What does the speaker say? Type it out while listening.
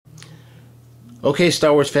Okay,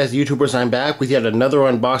 Star Wars fans, YouTubers, I'm back with yet another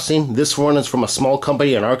unboxing. This one is from a small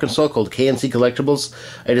company in Arkansas called K&C Collectables.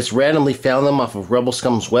 I just randomly found them off of Rebel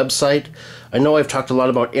Scum's website. I know I've talked a lot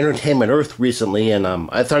about Entertainment Earth recently, and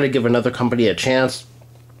I thought I'd give another company a chance.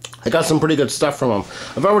 I got some pretty good stuff from them.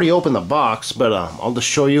 I've already opened the box, but I'll just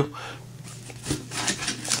show you.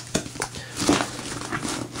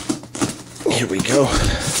 Here we go.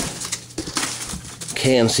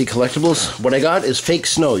 K&C Collectables. What I got is fake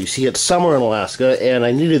snow. You see, it's summer in Alaska, and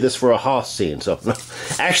I needed this for a Hoth scene. So,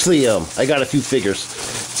 actually, I got a few figures.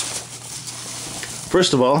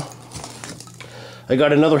 First of all, I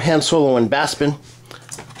got another Han Solo in Bespin.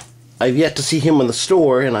 I've yet to see him in the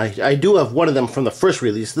store, and I do have one of them from the first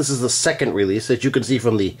release. This is the second release, as you can see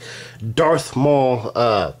from the Darth Maul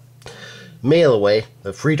mail-away,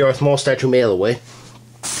 the free Darth Maul statue mail-away.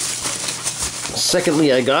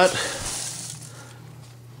 Secondly, I got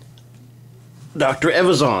Dr.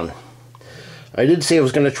 Evazan. I did say I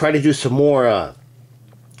was going to try to do some more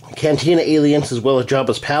Cantina aliens as well as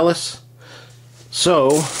Jabba's Palace.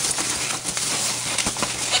 So,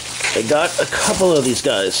 I got a couple of these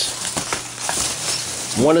guys.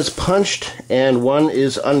 One is punched and one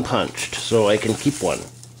is unpunched, so I can keep one.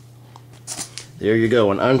 There you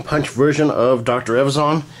go, an unpunched version of Dr.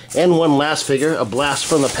 Evazan. And one last figure, a blast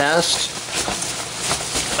from the past.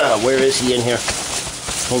 Where is he in here?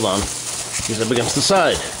 Hold on. He's up against the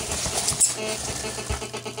side.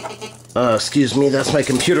 Excuse me, that's my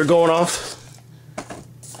computer going off.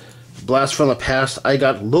 Blast from the past. I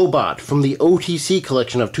got Lobot from the OTC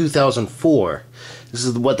collection of 2004. This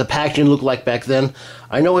is what the packaging looked like back then.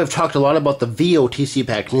 I know I've talked a lot about the VOTC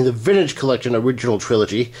packaging, the Vintage Collection original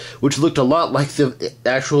trilogy, which looked a lot like the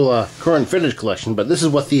actual current Vintage Collection, but this is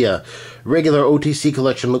what the regular OTC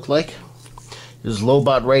collection looked like. There's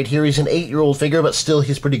Lobot right here. He's an 8-year-old figure, but still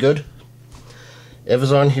he's pretty good.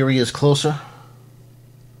 Evazan, here he is closer.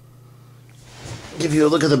 Give you a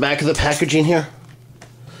look at the back of the packaging here.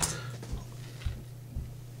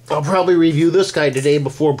 I'll probably review this guy today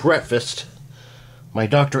before breakfast. My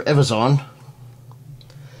Dr. Evazan.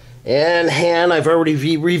 And Han, I've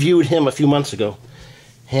already reviewed him a few months ago.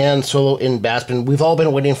 Han Solo in Bespin. We've all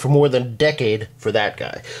been waiting for more than a decade for that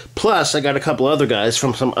guy. Plus, I got a couple other guys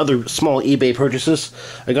from some other small eBay purchases.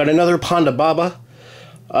 I got another Ponda Baba.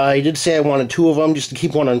 I did say I wanted 2 of them just to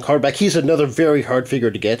keep one on cardback. He's another very hard figure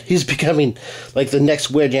to get. He's becoming like the next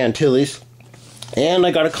Wedge Antilles. And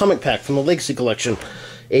I got a comic pack from the Legacy Collection.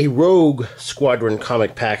 A Rogue Squadron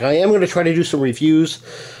comic pack. I am going to try to do some reviews.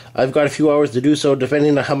 I've got a few hours to do so,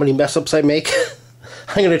 depending on how many mess-ups I make.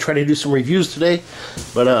 I'm going to try to do some reviews today.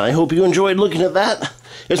 But I hope you enjoyed looking at that.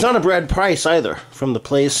 It's not a bad price either from the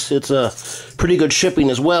place. It's a pretty good shipping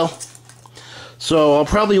as well. So I'll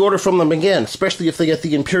probably order from them again, especially if they get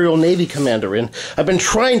the Imperial Navy Commander in. I've been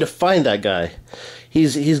trying to find that guy.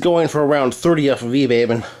 He's going for around 30 off of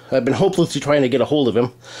eBay. I've been hopelessly trying to get a hold of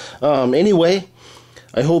him. Anyway,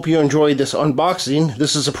 I hope you enjoyed this unboxing.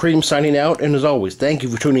 This is Supreme signing out, and as always, thank you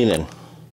for tuning in.